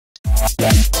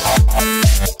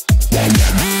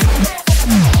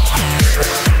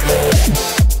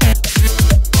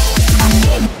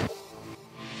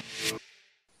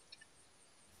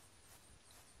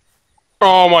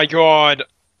Oh my god.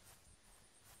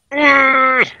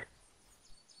 Damn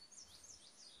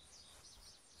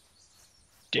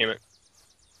it.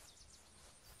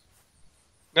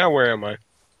 Now where am I?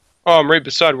 Oh, I'm right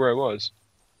beside where I was.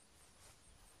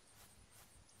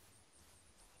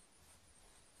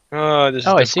 This is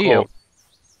Oh, difficult. I see you.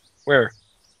 Where?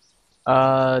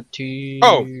 To...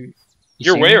 Oh, You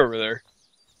you're see way me? over there.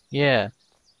 Yeah.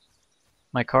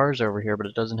 My car's over here, but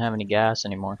it doesn't have any gas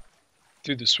anymore.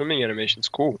 Dude, the swimming animation's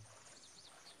cool.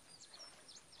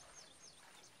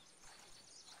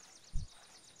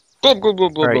 Blub, blub,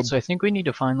 blub, blub, Alright, blub. so I think we need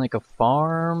to find like a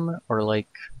farm or like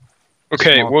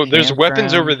Okay, small well, there's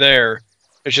weapons campground. over there.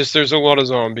 It's just there's a lot of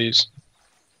zombies.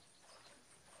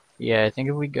 Yeah, I think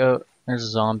if we go... There's a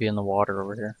zombie in the water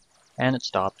over here. And it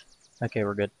stopped. Okay,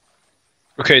 we're good.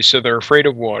 Okay, so they're afraid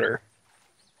of water.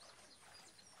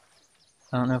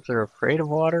 I don't know if they're afraid of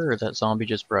water or that zombie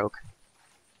just broke.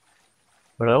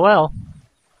 But oh well.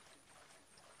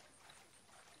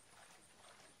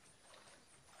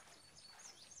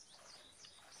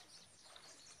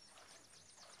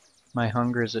 My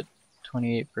hunger is at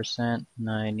 28% and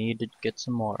I need to get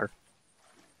some water.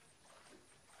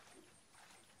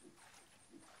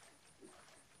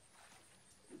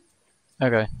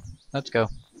 Okay, let's go.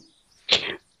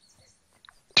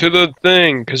 To the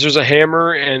thing, because there's a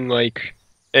hammer and, like,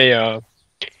 a,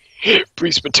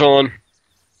 priest baton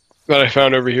that I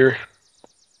found over here.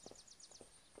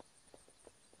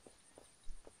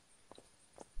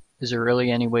 Is there really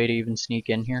any way to even sneak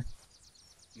in here?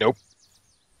 Nope.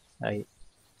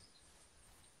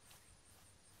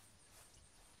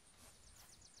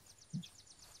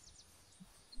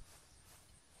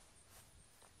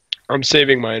 I'm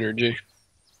saving my energy.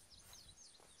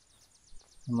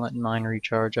 I'm letting mine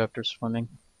recharge after swimming.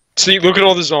 See, look at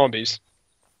all the zombies.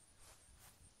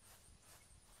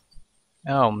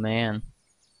 Oh man.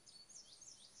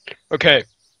 Okay,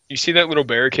 you see that little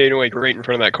barricade, like, right in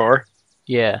front of that car?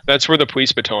 Yeah. That's where the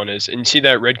police baton is. And you see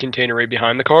that red container right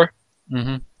behind the car?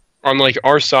 Mm-hmm. On, like,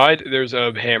 our side, there's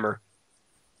a hammer.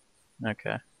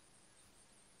 Okay.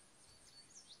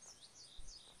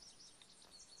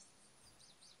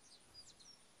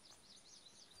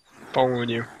 Following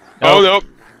you. Nope. Oh, nope.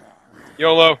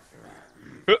 YOLO.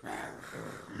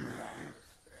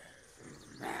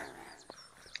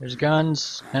 There's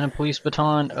guns and a police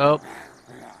baton. Oh,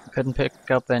 couldn't pick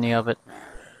up any of it.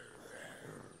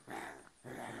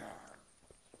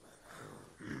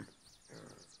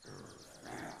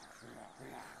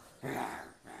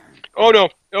 Oh, no.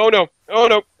 Oh, no. Oh,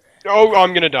 no. Oh,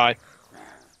 I'm gonna die.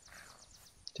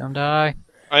 Don't die.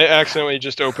 I accidentally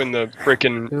just opened the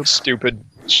frickin' stupid...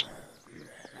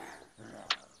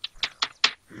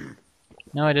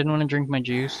 No, I didn't want to drink my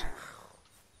juice.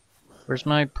 Where's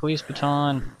my police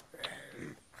baton?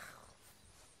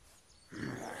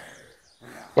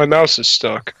 My mouse is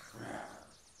stuck.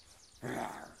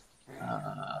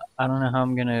 I don't know how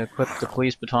I'm gonna equip the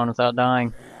police baton without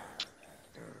dying.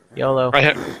 YOLO.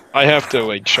 I have to,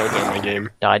 like, shut down my game.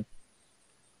 Died.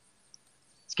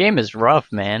 This game is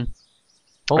rough, man.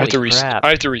 Holy crap. I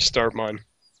have to restart mine.